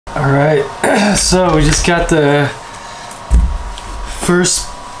Alright, so we just got the first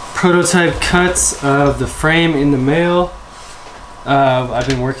prototype cuts of the frame in the mail. I've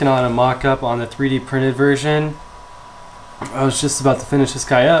been working on a mock-up on the 3D printed version. I was just about to finish this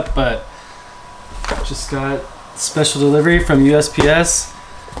guy up, but just got special delivery from USPS.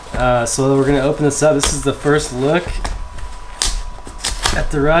 So we're going to open this up. This is the first look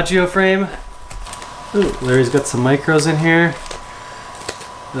at the Raggio frame. Ooh, Larry's got some micros in here.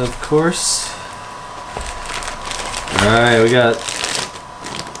 Of course. Alright, we got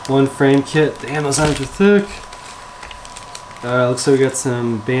one frame kit. Damn, those arms are thick. Looks like we got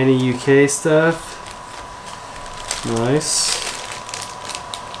some Banny UK stuff. Nice.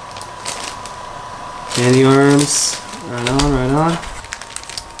 Banny arms. Right on, right on.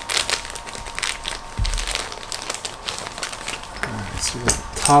 Alright, so we got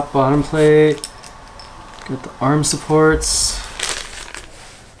the top, bottom plate. Got the arm supports.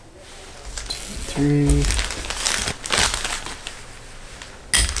 2, 3.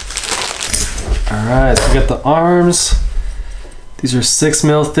 Alright, so we got the arms. These are 6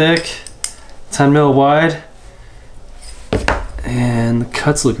 mil thick, 10 mil wide, and the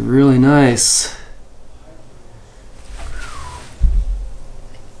cuts look really nice.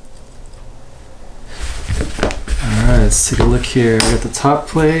 Alright, let's take a look here. We got the top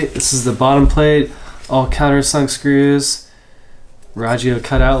plate, this is the bottom plate, all countersunk screws. Raggio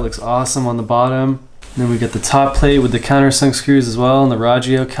cutout looks awesome on the bottom. And then we got the top plate with the countersunk screws as well, and the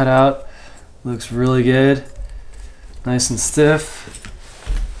Raggio cutout looks really good. Nice and stiff.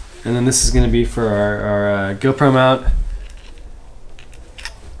 And then this is going to be for our GoPro mount.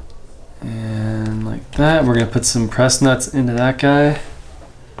 And like that. We're going to put some press nuts into that guy.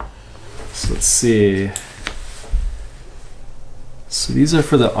 So let's see. So these are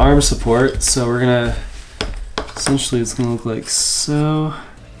for the arm support. So we're going to, essentially it's going to look like so.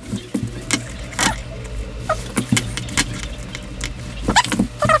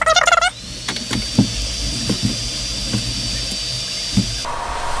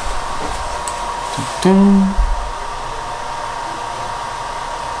 It's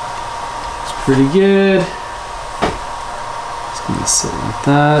pretty good. It's gonna sit like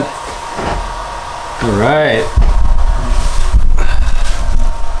that. All right.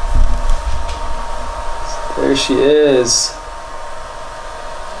 So there she is.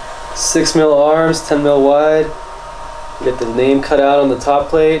 6 mil arms, 10 mil wide. You get the name cut out on the top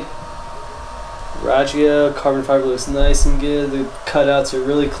plate. Raggio carbon fiber looks nice and good. The cutouts are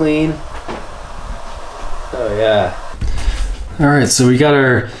really clean. Oh yeah. Alright, so we got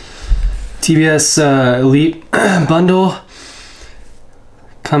our TBS Elite bundle.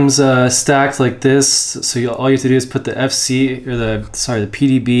 Comes stacked like this. So all you have to do is put the FC, or the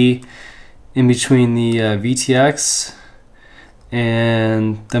PDB in between the VTX,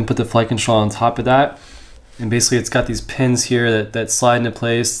 and then put the flight control on top of that. And basically it's got these pins here that slide into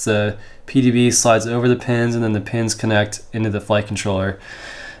place. The PDB slides over the pins, and then the pins connect into the flight controller.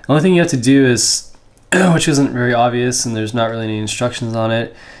 The only thing you have to do is, which isn't very obvious and there's not really any instructions on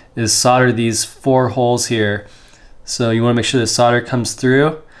it, is solder these 4 holes here. So you want to make sure the solder comes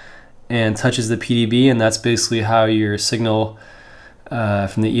through and touches the PDB, and that's basically how your signal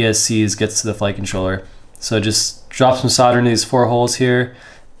from the ESCs gets to the flight controller. So just drop some solder into these 4 holes here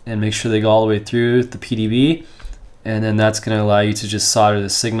and make sure they go all the way through the PDB, and then that's going to allow you to just solder the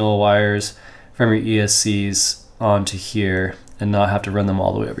signal wires from your ESCs onto here and not have to run them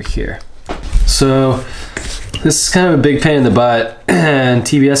all the way over here. So this is kind of a big pain in the butt, and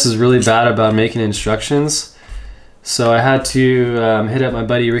TBS is really bad about making instructions. So I had to hit up my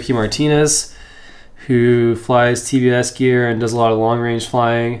buddy Ricky Martinez, who flies TBS gear and does a lot of long range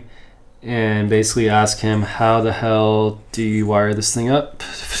flying, and basically ask him, how the hell do you wire this thing up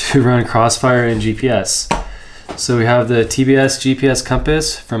to run Crossfire and GPS? So we have the TBS GPS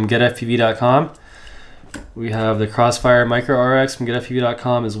compass from getfpv.com. We have the Crossfire Micro RX from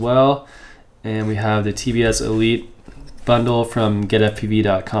getfpv.com as well. And we have the TBS Elite bundle from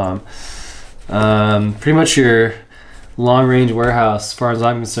getfpv.com. Pretty much your long-range warehouse, as far as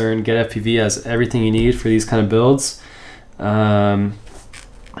I'm concerned. GetFPV has everything you need for these kind of builds. And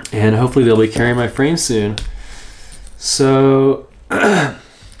hopefully they'll be carrying my frame soon. So we're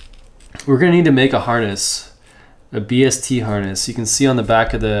going to need to make a harness, a BST harness. You can see on the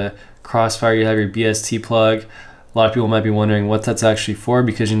back of the Crossfire you have your BST plug. A lot of people might be wondering what that's actually for,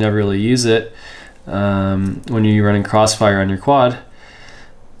 because you never really use it when you're running Crossfire on your quad.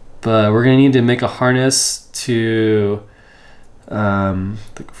 But we're going to need to make a harness to from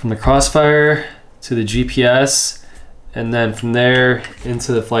the Crossfire to the GPS, and then from there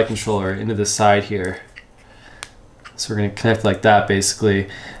into the flight controller, into the side here. So we're going to connect like that basically.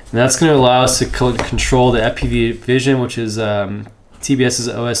 And that's going to allow us to control the FPV vision, which is TBS's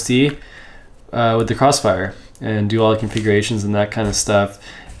OSD, with the Crossfire, and do all the configurations and that kind of stuff,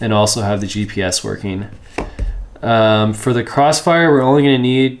 and also have the GPS working. For the Crossfire, we're only going to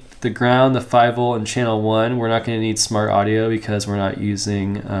need the ground, the 5 volt, and channel 1. We're not going to need smart audio because we're not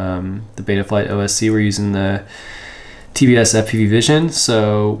using the Betaflight OSC. We're using the TBS FPV Vision.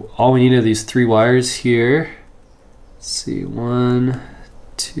 So all we need are these 3 wires here. Let's see, 1,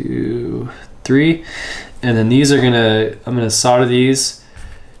 2, 3, and then these are I'm gonna solder these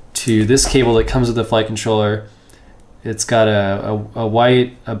to this cable that comes with the flight controller. It's got a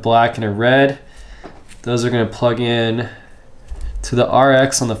white, a black, and a red. Those are gonna plug in to the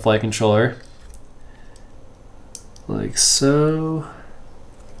RX on the flight controller, like so.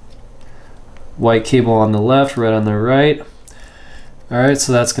 White cable on the left, red on the right. All right,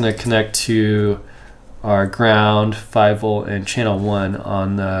 so that's gonna connect to our ground, 5 volt, and channel 1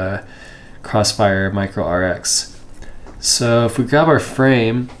 on the Crossfire Micro RX. So if we grab our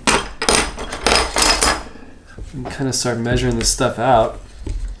frame, we can kind of start measuring this stuff out.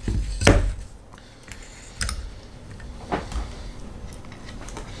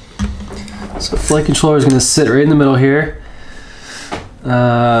 So flight controller is going to sit right in the middle here.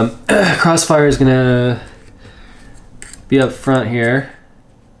 Crossfire is going to be up front here,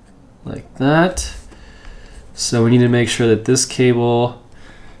 like that. So we need to make sure that this cable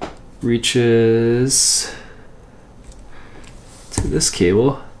reaches to this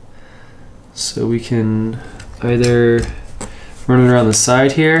cable, so we can either run it around the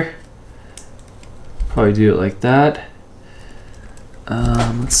side here, probably do it like that.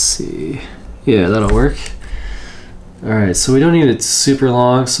 Let's see, yeah, that'll work. All right, so we don't need it super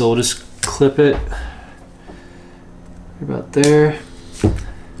long, so we'll just clip it about there.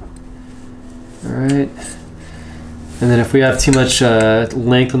 All right. And then if we have too much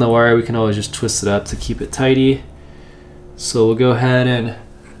length on the wire, we can always just twist it up to keep it tidy. So we'll go ahead and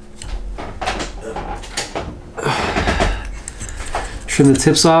trim the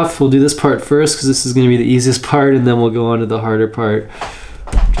tips off. We'll do this part first because this is going to be the easiest part, and then we'll go on to the harder part,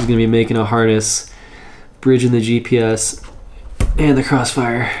 which is going to be making a harness, bridging the GPS and the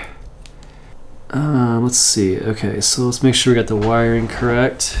Crossfire. Let's see. Okay, so let's make sure we got the wiring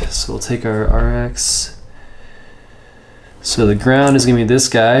correct. So we'll take our RX. So the ground is going to be this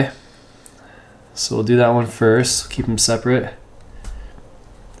guy. So we'll do that one first, keep them separate.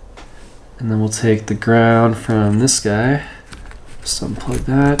 And then we'll take the ground from this guy. Just unplug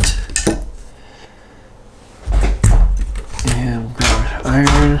that. And we'll grab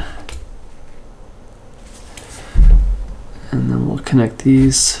iron. And then we'll connect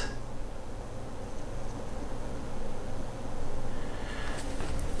these.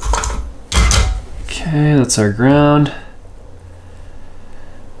 Okay, that's our ground.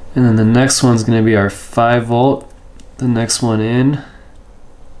 And then the next one's going to be our 5 volt, the next one in.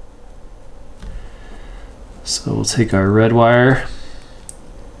 So we'll take our red wire.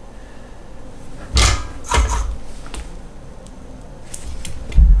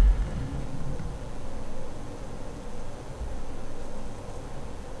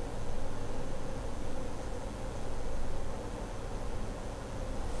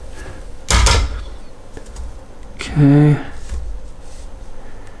 Okay.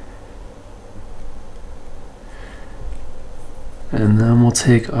 And then we'll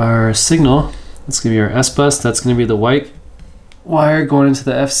take our signal. That's going to be our S-bus. That's going to be the white wire going into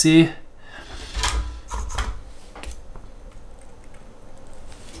the FC.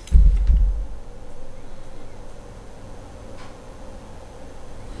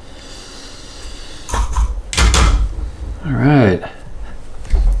 All right.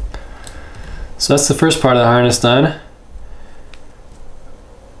 So that's the first part of the harness done.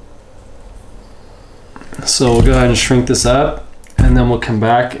 So we'll go ahead and shrink this up, and then we'll come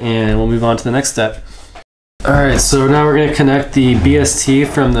back and we'll move on to the next step. All right, so now we're going to connect the BST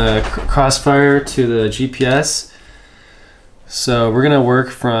from the Crossfire to the GPS. So we're going to work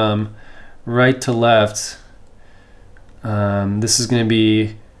from right to left. This is going to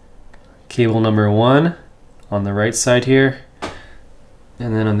be cable number 1 on the right side here.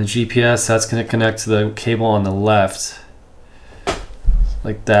 And then on the GPS, that's going to connect to the cable on the left,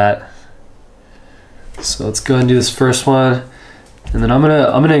 like that. So let's go ahead and do this first one, and then I'm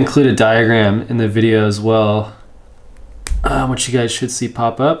gonna include a diagram in the video as well, which you guys should see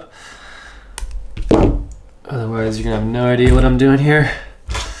pop up. Otherwise, you're gonna have no idea what I'm doing here.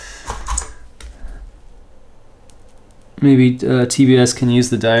 Maybe TBS can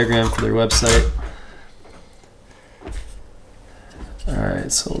use the diagram for their website. All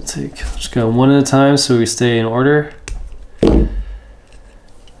right, so we'll just go one at a time so we stay in order.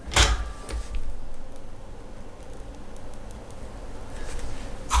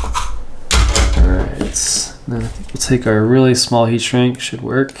 And then we'll take our really small heat shrink, should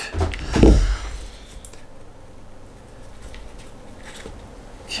work.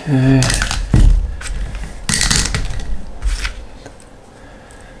 Okay.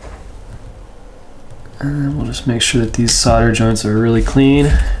 And then we'll just make sure that these solder joints are really clean.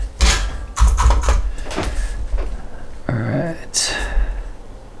 All right.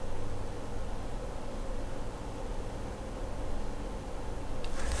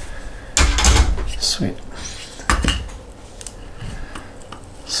 Sweet.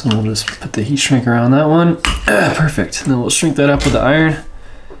 So we'll just put the heat shrink around that one. Perfect. And then we'll shrink that up with the iron.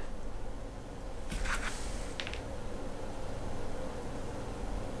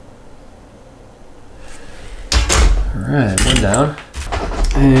 All right, one down.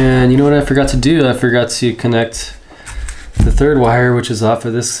 And you know what I forgot to do? I forgot to connect the third wire, which is off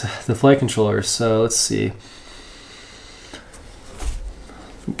of the flight controller. So let's see.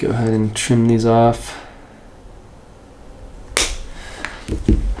 Go ahead and trim these off.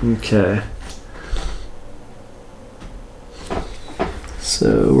 Okay.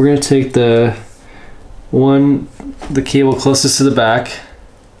 So we're gonna take the cable closest to the back,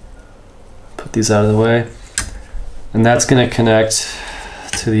 put these out of the way, and that's gonna connect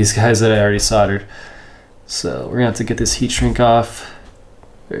to these guys that I already soldered. So we're gonna have to get this heat shrink off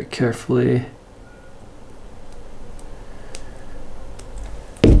very carefully.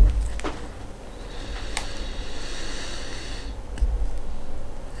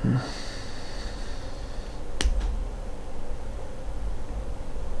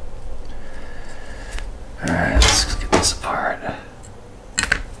 Alright, let's get this apart.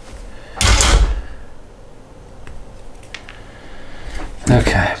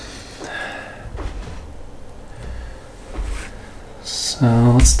 Okay.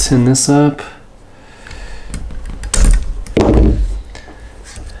 So let's tin this up.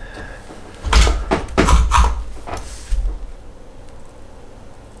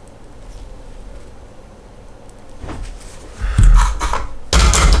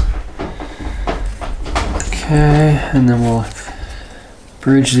 Okay, and then we'll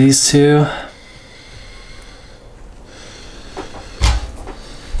bridge these two.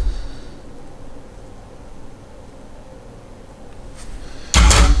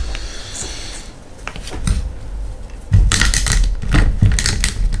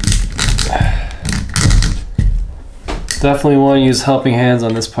 Definitely want to use helping hands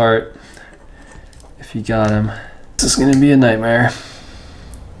on this part if you got them. This is going to be a nightmare.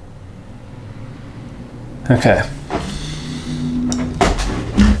 Okay.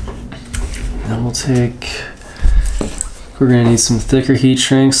 Then we'll take, we're going to need some thicker heat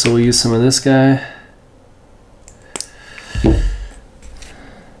shrinks, so we'll use some of this guy.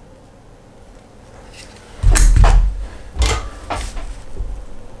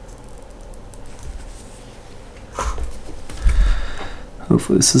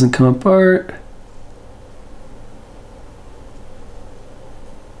 Hopefully this doesn't come apart.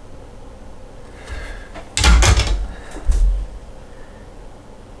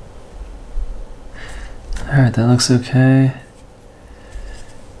 Alright, that looks okay.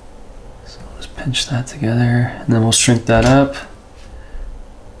 So we'll just pinch that together and then we'll shrink that up.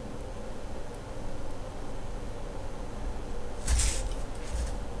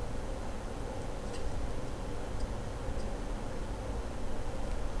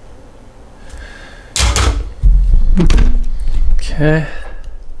 Okay.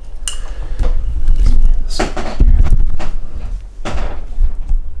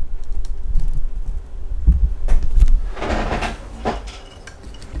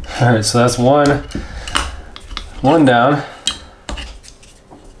 All right, so that's one down.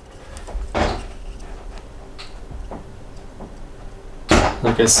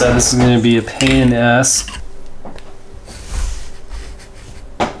 Like I said, this is going to be a pain in the ass.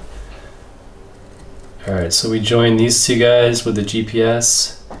 All right, so we join these two guys with the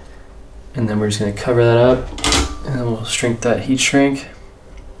GPS, and then we're just going to cover that up, and then we'll shrink that heat shrink.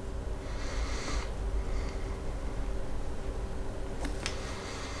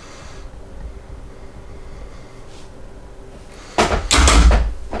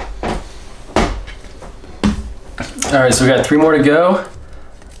 All right, so we got 3 more to go.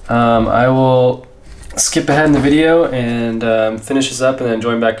 I will skip ahead in the video and finish this up and then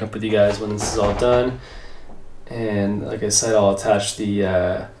join back up with you guys when this is all done. And like I said, I'll attach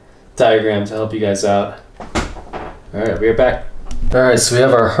the diagram to help you guys out. All right, we are back. All right, so we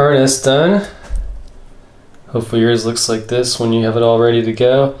have our harness done. Hopefully yours looks like this when you have it all ready to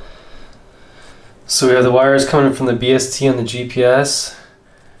go. So we have the wires coming from the BST on the GPS,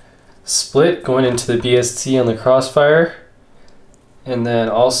 split going into the BST on the crossfire, and then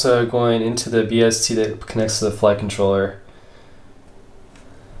also going into the BST that connects to the flight controller.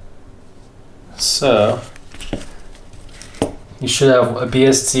 So you should have a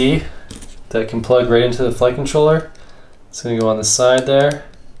BST that can plug right into the flight controller. It's going to go on the side there,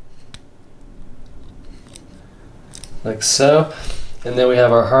 like so. And then we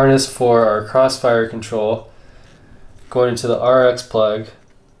have our harness for our crossfire control going into the RX plug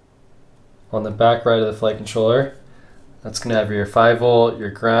on the back right of the flight controller. That's going to have your 5 volt, your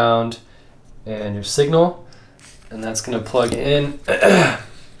ground, and your signal. And that's going to plug in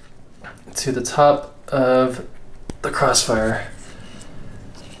to the top of the crossfire.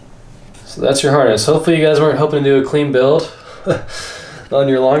 So that's your harness. Hopefully you guys weren't hoping to do a clean build on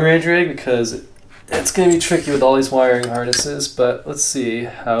your long range rig, because it's going to be tricky with all these wiring harnesses, but let's see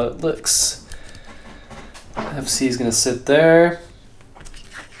how it looks. FC is going to sit there.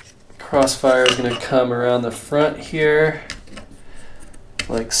 Crossfire is going to come around the front here,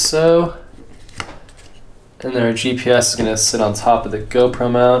 like so. And then our GPS is going to sit on top of the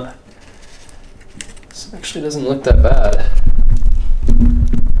GoPro mount. This actually doesn't look that bad.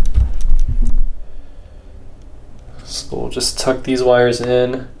 So we'll just tuck these wires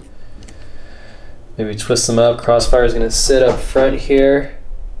in. Maybe twist them up. Crossfire is going to sit up front here.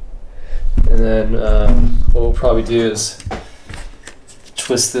 And then what we'll probably do is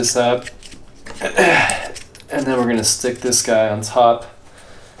twist this up. And then we're going to stick this guy on top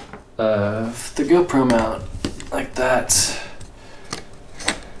of the GoPro mount, like that.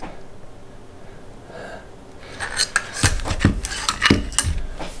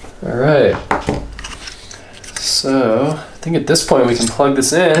 Alright. So, I think at this point we can plug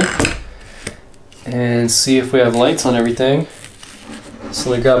this in and see if we have lights on everything. So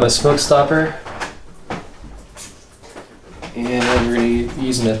let me grab my smoke stopper, and we're going to be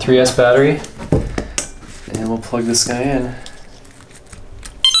using a 3S battery, and we'll plug this guy in.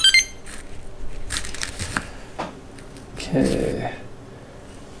 Okay,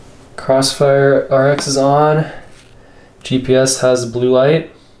 Crossfire RX is on, GPS has the blue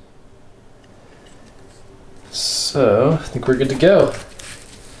light, so I think we're good to go.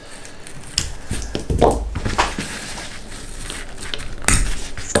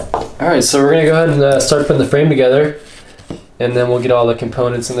 Alright, so we're going to go ahead and start putting the frame together, and then we'll get all the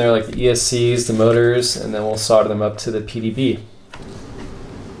components in there like the ESCs, the motors, and then we'll solder them up to the PDB.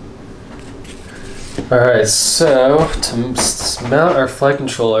 Alright, so to mount our flight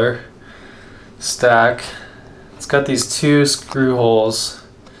controller stack, it's got these 2 screw holes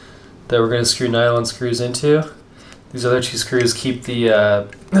that we're going to screw nylon screws into. These other 2 screws keep the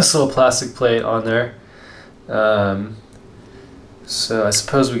this little plastic plate on there. So I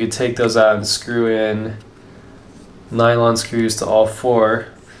suppose we could take those out and screw in nylon screws to all 4.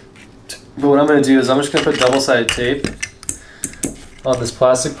 But what I'm going to do is I'm just going to put double-sided tape on this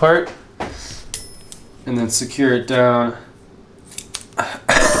plastic part and then secure it down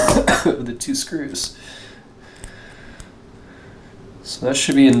with the 2 screws. So that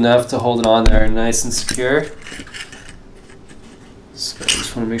should be enough to hold it on there nice and secure. So I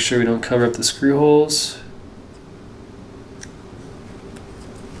just want to make sure we don't cover up the screw holes.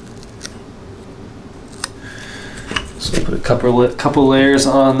 So we'll put a couple layers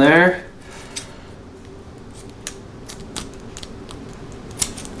on there.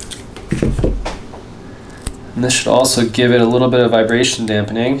 And this should also give it a little bit of vibration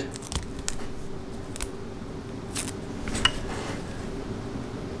dampening.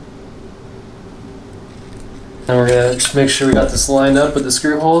 And we're going to just make sure we got this lined up with the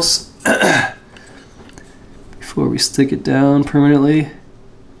screw holes before we stick it down permanently.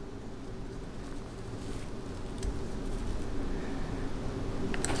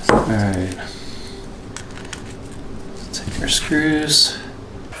 Alright, take our screws.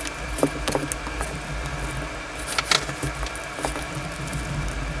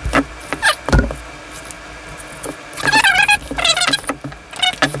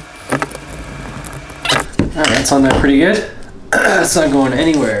 Alright, that's on there pretty good. It's not going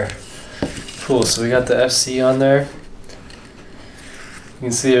anywhere. Cool, so we got the FC on there. You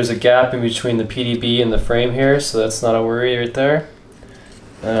can see there's a gap in between the PDB and the frame here, so that's not a worry right there.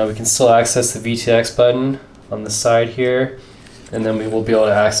 We can still access the VTX button on the side here, and then we will be able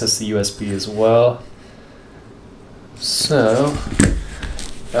to access the USB as well. So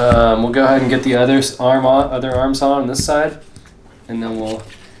we'll go ahead and get the other arms on this side, and then we'll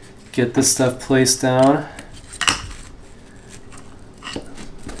get this stuff placed down.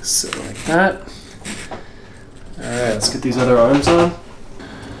 So like that. Alright, let's get these other arms on.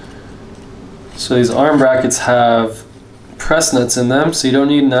 So these arm brackets have press nuts in them, so you don't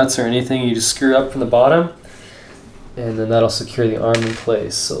need nuts or anything. You just screw up from the bottom, and then that'll secure the arm in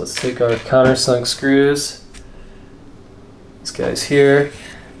place. So let's take our countersunk screws, these guys here,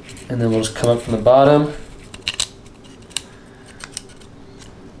 and then we'll just come up from the bottom,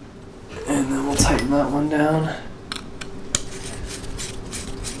 and then we'll tighten that one down.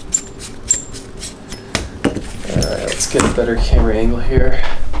 Alright, let's get a better camera angle here.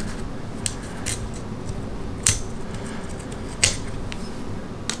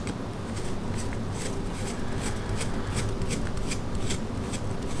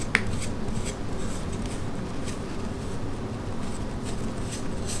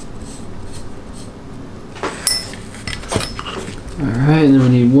 Alright, and then we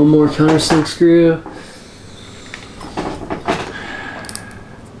need one more countersunk screw.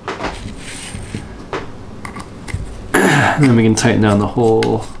 And then we can tighten down the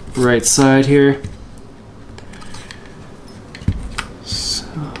whole right side here. So.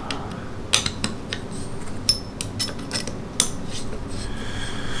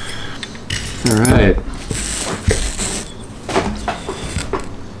 Alright.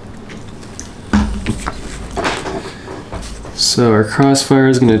 So our crossfire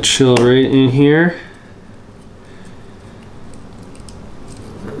is going to chill right in here.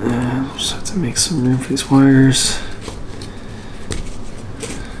 And just have to make some room for these wires.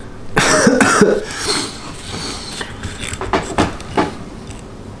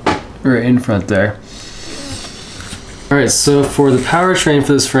 Right in front there. Alright, so for the powertrain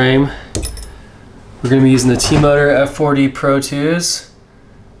for this frame, we're going to be using the T-Motor F40 Pro 2s.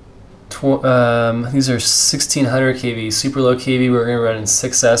 These are 1600 kV, super low kV. We're going to run in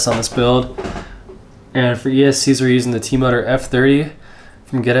 6S on this build. And for ESCs, we're using the T-Motor F30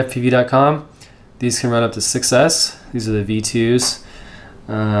 from getfpv.com. These can run up to 6S. These are the V2s.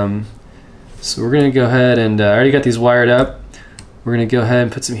 So we're going to go ahead and I already got these wired up. We're going to go ahead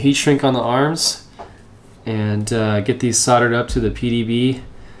and put some heat shrink on the arms and get these soldered up to the PDB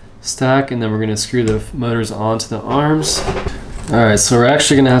stack, and then we're going to screw the motors onto the arms. Alright, so we're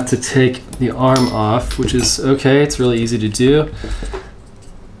actually going to have to take the arm off, which is okay, it's really easy to do.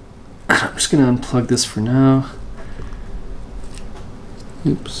 I'm just going to unplug this for now.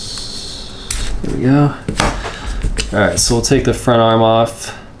 Oops. There we go. Alright, so we'll take the front arm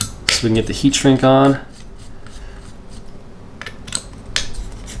off so we can get the heat shrink on.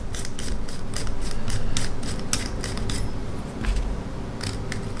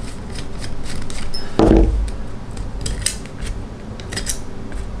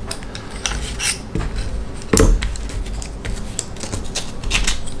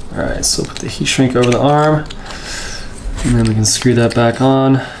 Alright, so put the heat shrink over the arm, and then we can screw that back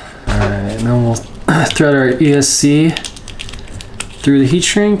on. Alright, and then we'll thread our ESC through the heat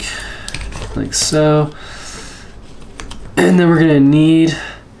shrink, like so. And then we're going to need,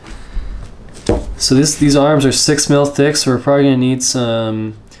 so these arms are 6 mil thick, so we're probably going to need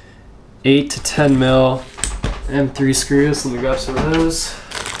some 8 to 10 mil M3 screws. Let me grab some of those.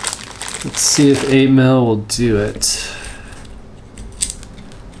 Let's see if 8 mil will do it.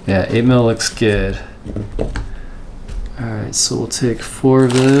 Yeah, 8 mil looks good. Alright, so we'll take 4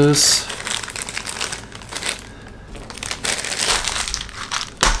 of those.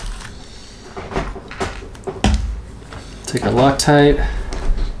 Take our Loctite.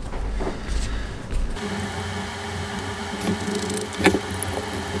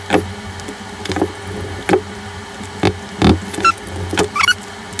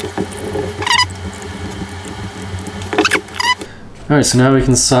 Alright, so now we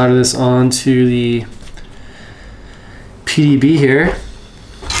can solder this onto the PDB here.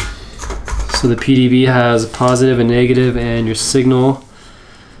 So the PDB has a positive and negative and your signal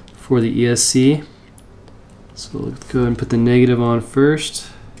for the ESC. So let's go ahead and put the negative on first.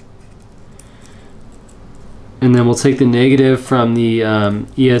 And then we'll take the negative from the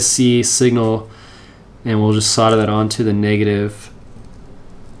ESC signal and we'll just solder that onto the negative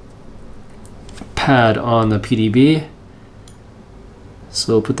pad on the PDB.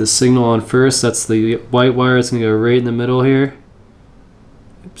 So we'll put the signal on first. That's the white wire. It's going to go right in the middle here.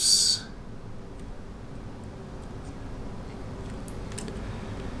 Oops.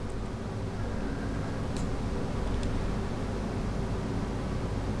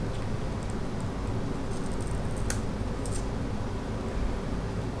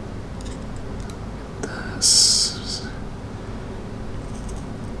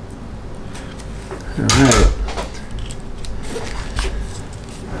 Alright.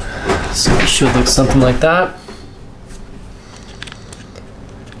 So it should look something like that.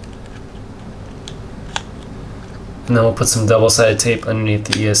 And then we'll put some double-sided tape underneath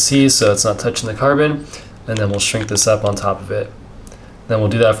the ESC so it's not touching the carbon, and then we'll shrink this up on top of it. Then we'll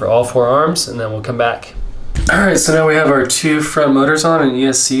do that for all 4 arms, and then we'll come back. Alright, so now we have our two front motors on and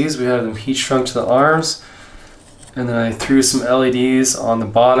ESCs. We have them heat shrunk to the arms. And then I threw some LEDs on the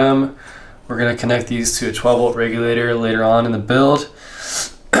bottom. We're going to connect these to a 12 volt regulator later on in the build.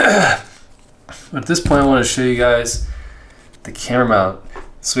 But at this point I want to show you guys the camera mount.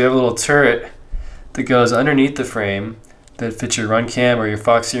 So we have a little turret that goes underneath the frame that fits your run cam or your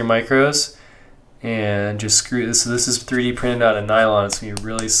Foxy or micros, and just screw this. So this is 3D printed out of nylon. It's going to be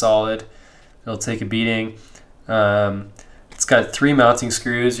really solid. It'll take a beating. It's got 3 mounting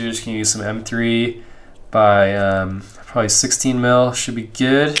screws. You're just going to use some M3 by probably 16 mil, should be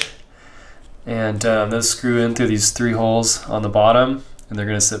good. And those screw in through these 3 holes on the bottom, and they're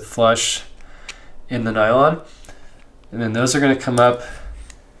going to sit flush in the nylon. And then those are going to come up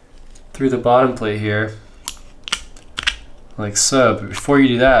through the bottom plate here, like so. But before you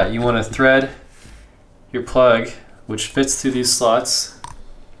do that, you want to thread your plug, which fits through these slots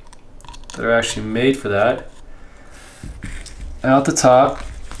that are actually made for that, out the top.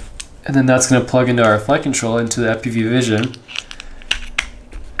 And then that's going to plug into our flight control, into the FPV Vision.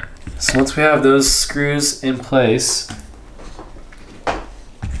 So once we have those screws in place,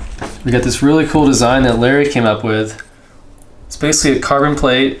 we got this really cool design that Larry came up with. It's basically a carbon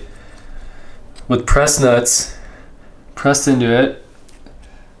plate with press nuts pressed into it.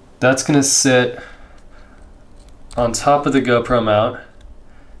 That's going to sit on top of the GoPro mount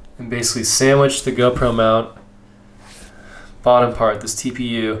and basically sandwich the GoPro mount bottom part, this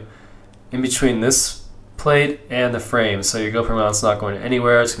TPU, in between this plate and the frame. So your GoPro mount's not going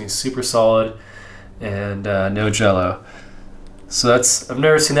anywhere. It's going to be super solid and no jello. So that's, I've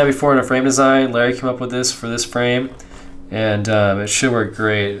never seen that before in a frame design. Larry came up with this for this frame, and it should work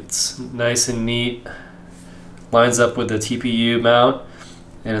great. It's nice and neat, lines up with the TPU mount,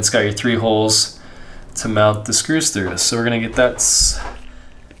 and it's got your 3 holes to mount the screws through. So we're going to get that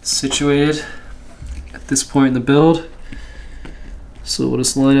situated at this point in the build. So we'll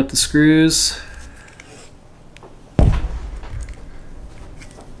just line up the screws,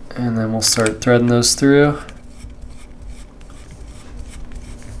 and then we'll start threading those through.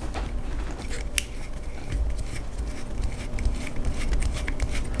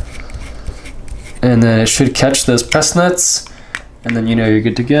 And then it should catch those press nuts, and then you know you're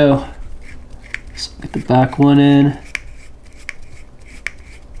good to go. So get the back one in.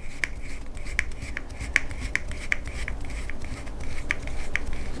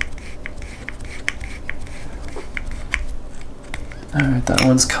 Alright, that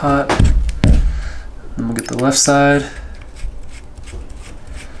one's caught. Then we'll get the left side.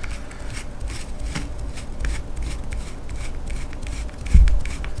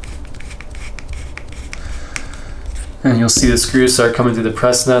 And you'll see the screws start coming through the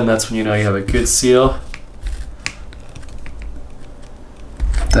press nut, and that's when you know you have a good seal.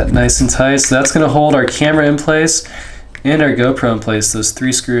 That nice and tight. So that's going to hold our camera in place and our GoPro in place, those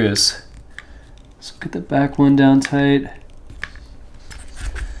 3 screws. So get the back one down tight.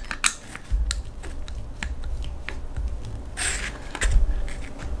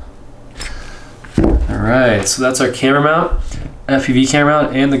 Alright, so that's our camera mount, FPV camera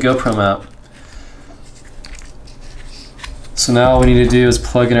mount, and the GoPro mount. So now all we need to do is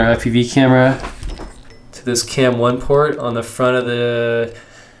plug in our FPV camera to this Cam 1 port on the front of the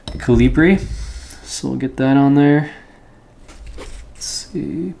Colibri. So we'll get that on there. Let's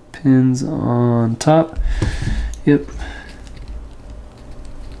see, pins on top. Yep.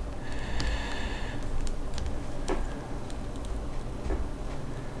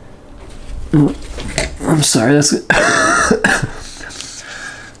 Oh, I'm sorry, that's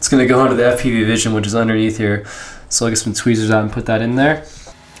it's gonna go onto the FPV Vision, which is underneath here. So I'll get some tweezers out and put that in there.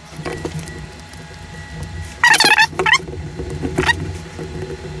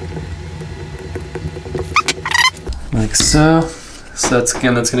 Like so. So that's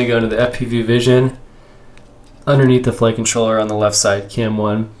going to go into the FPV Vision underneath the flight controller on the left side, Cam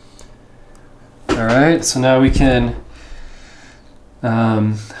 1. Alright, so now we can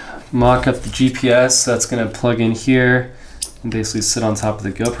mock up the GPS. That's going to plug in here and basically sit on top of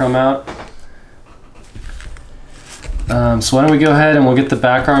the GoPro mount. So why don't we go ahead and we'll get the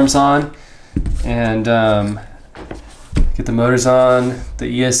back arms on and get the motors on, the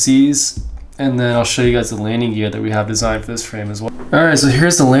ESCs, and then I'll show you guys the landing gear that we have designed for this frame as well. Alright, so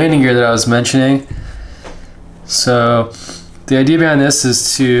here's the landing gear that I was mentioning. So the idea behind this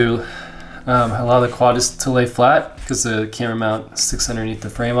is to allow the quad to lay flat, because the camera mount sticks underneath the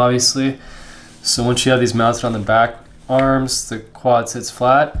frame obviously. So once you have these mounted on the back arms, the quad sits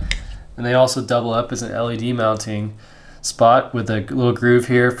flat, and they also double up as an LED mounting spot with a little groove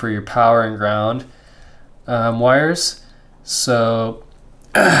here for your power and ground wires. So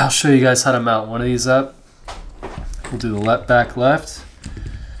I'll show you guys how to mount one of these up. We'll do the back left.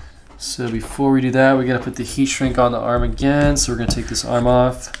 So before we do that, we gotta put the heat shrink on the arm again. So we're gonna take this arm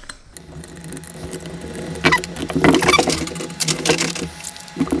off.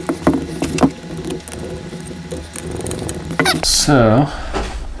 So,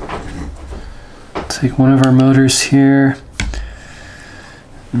 take one of our motors here,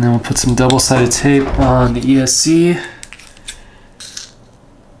 and then we'll put some double-sided tape on the ESC.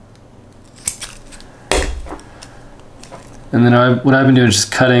 And then what I've been doing is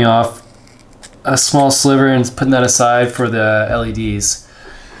just cutting off a small sliver and putting that aside for the LEDs,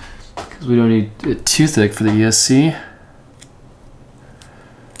 because we don't need it too thick for the ESC.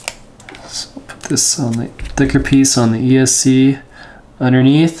 So we'll put this on the thicker piece on the ESC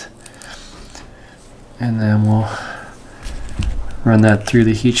underneath, and then we'll run that through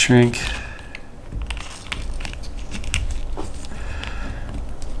the heat shrink.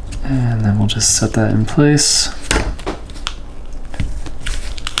 And then we'll just set that in place.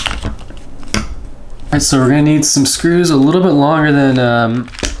 Alright, so we're going to need some screws a little bit longer than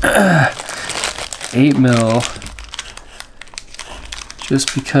 8 mil,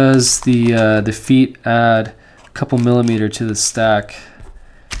 just because the feet add a couple millimeter to the stack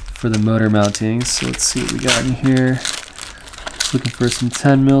for the motor mounting. So let's see what we got in here. Just looking for some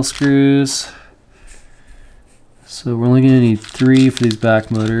 10 mil screws. So we're only going to need 3 for these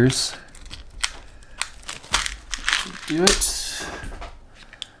back motors. Do it.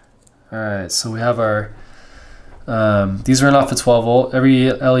 Alright, so we have our, these run off a 12 volt. Every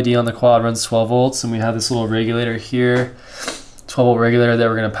LED on the quad runs 12 volts, and we have this little regulator here, 12 volt regulator that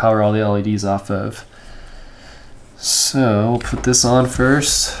we're going to power all the LEDs off of. So we'll put this on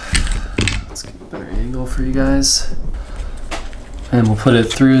first. Let's get a better angle for you guys. And we'll put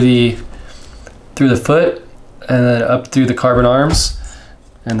it through the foot, and then up through the carbon arms,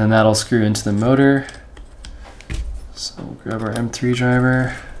 and then that'll screw into the motor. So we'll grab our M3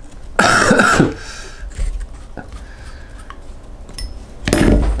 driver.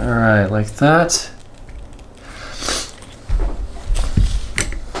 Alright, like that.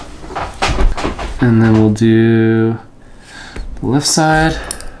 And then we'll do the left side.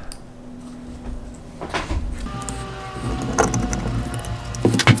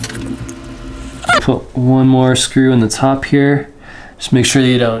 Put one more screw in the top here. Just make sure that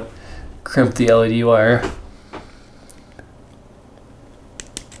you don't crimp the LED wire.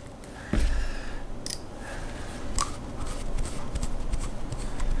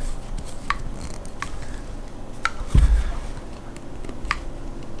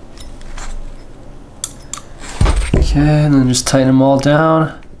 Okay, and then just tighten them all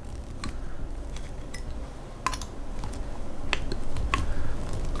down.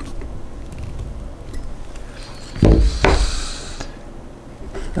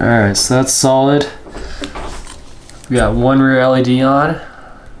 Alright, so that's solid. We got one rear LED on.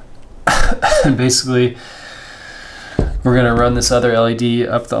 And basically, we're going to run this other LED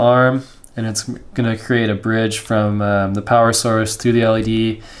up the arm, and it's going to create a bridge from the power source through the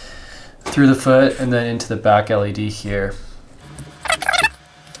LED, through the foot, and then into the back LED here.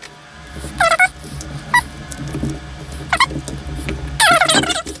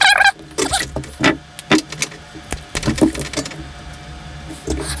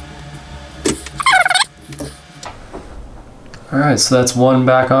 Alright, so that's one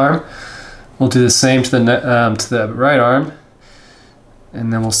back arm. We'll do the same to the right arm,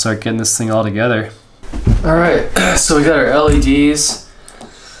 and then we'll start getting this thing all together. Alright, so we got our LEDs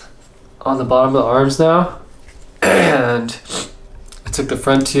on the bottom of the arms now, and I took the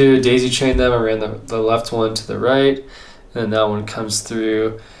front two, daisy chained them, I ran the left one to the right, and then that one comes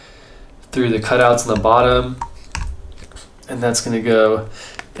through the cutouts on the bottom, and that's going to go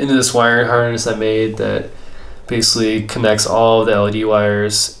into this wiring harness I made that basically connects all of the LED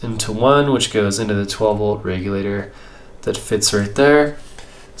wires into one, which goes into the 12 volt regulator that fits right there.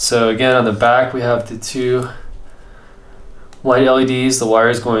 So again, on the back we have the two white LEDs, the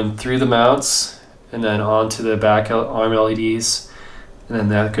wires going through the mounts and then onto the back arm LEDs, and then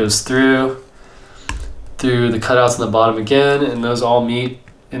that goes through the cutouts on the bottom again, and those all meet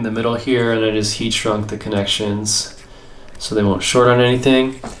in the middle here, and I just heat shrunk the connections so they won't short on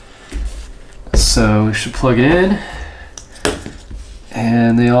anything. So we should plug it in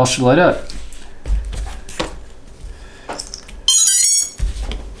and they all should light up.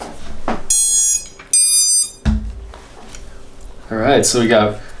 Alright, so we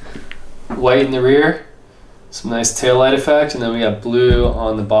got white in the rear, some nice tail light effect, and then we got blue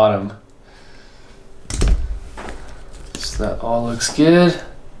on the bottom. So that all looks good.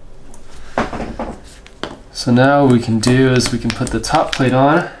 So now what we can do is we can put the top plate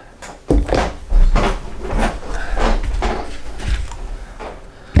on.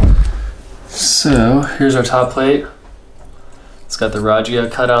 So here's our top plate. It's got the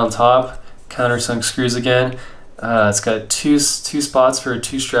Raggio cut out on top, countersunk screws again. It's got two spots for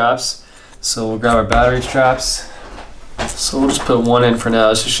 2 straps. So we'll grab our battery straps. So we'll just put one in for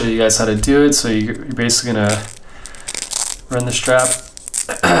now, just to show you guys how to do it. So you're basically gonna run the strap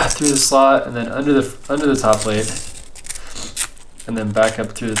through the slot and then under the top plate, and then back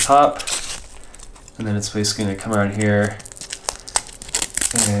up through the top, and then it's basically gonna come out here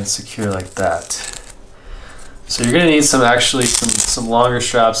and secure like that. So you're gonna need some longer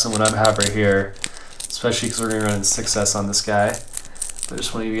straps than what I have right here, especially because we're gonna run 6S on this guy. But I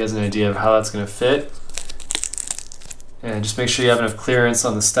just want to give you guys an idea of how that's gonna fit. And just make sure you have enough clearance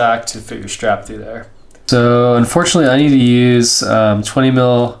on the stack to fit your strap through there. So unfortunately I need to use 20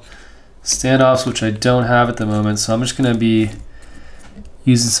 mil standoffs, which I don't have at the moment. So I'm just gonna be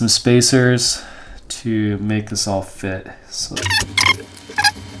using some spacers to make this all fit. So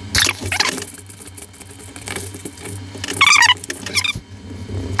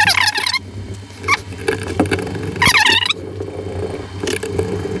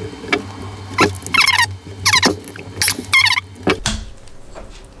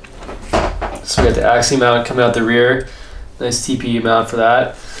we got the axle mount coming out the rear, nice TPU mount for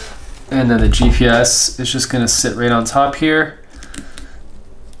that. And then the GPS is just gonna sit right on top here.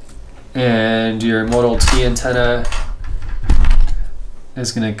 And your Model T antenna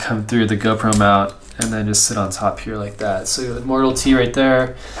is gonna come through the GoPro mount and then just sit on top here like that. So you have the Model T right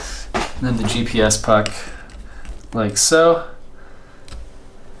there, and then the GPS puck like so.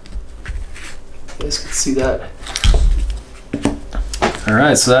 You guys can see that. All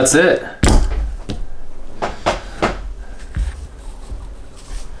right, so that's it.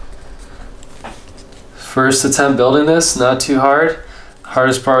 First attempt building this, not too hard.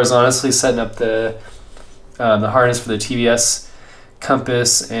 Hardest part was honestly setting up the harness for the TBS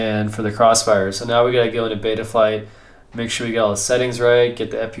compass and for the crossfire. So now we gotta go into beta flight, make sure we get all the settings right,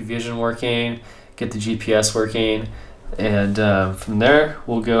 get the FP Vision working, get the GPS working, and from there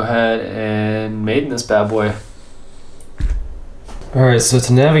we'll go ahead and maiden this bad boy. All right, so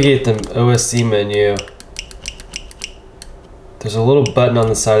to navigate the OSD menu, there's a little button on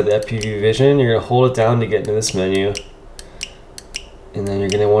the side of the FPV Vision. You're gonna hold it down to get into this menu. And then you're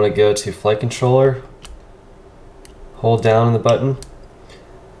gonna wanna go to Flight Controller, hold down on the button,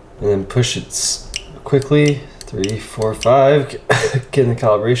 and then push it quickly, 3, 4, 5, get in the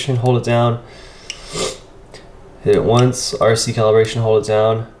calibration, hold it down. Hit it once, RC calibration, hold it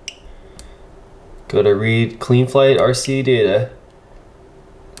down. Go to read Clean Flight RC data,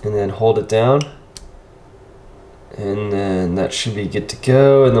 and then hold it down. And then that should be good to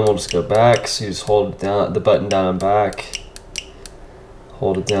go, and then we'll just go back. So you just hold down the button down and back,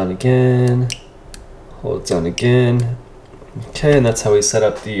 hold it down again, hold it down again. Okay, and that's how we set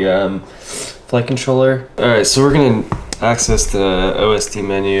up the flight controller. Alright, so we're gonna access the OSD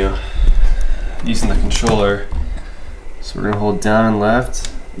menu using the controller. So we're gonna hold down and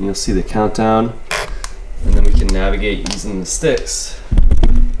left, and you'll see the countdown, and then we can navigate using the sticks.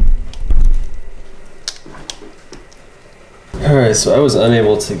 Alright, so I was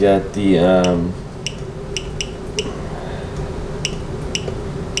unable to get the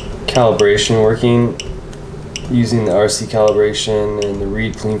calibration working using the RC calibration and the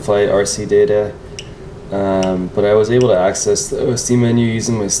read clean flight RC data, but I was able to access the OSD menu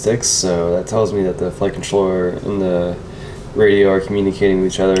using my sticks, so that tells me that the flight controller and the radio are communicating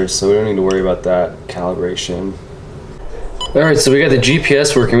with each other, so we don't need to worry about that calibration. Alright, so we got the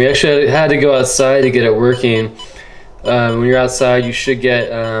GPS working. We actually had to go outside to get it working. When you're outside, you should get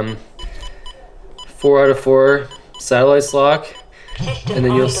 4 out of 4 satellites lock, and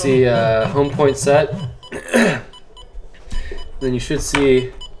then you'll see home point set. Then you should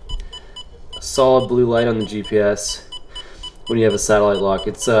see a solid blue light on the GPS when you have a satellite lock.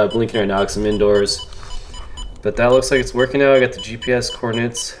 It's blinking right now because I'm indoors, but that looks like it's working now. I got the GPS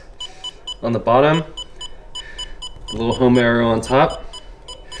coordinates on the bottom, a little home arrow on top,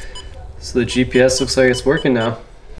 so the GPS looks like it's working now.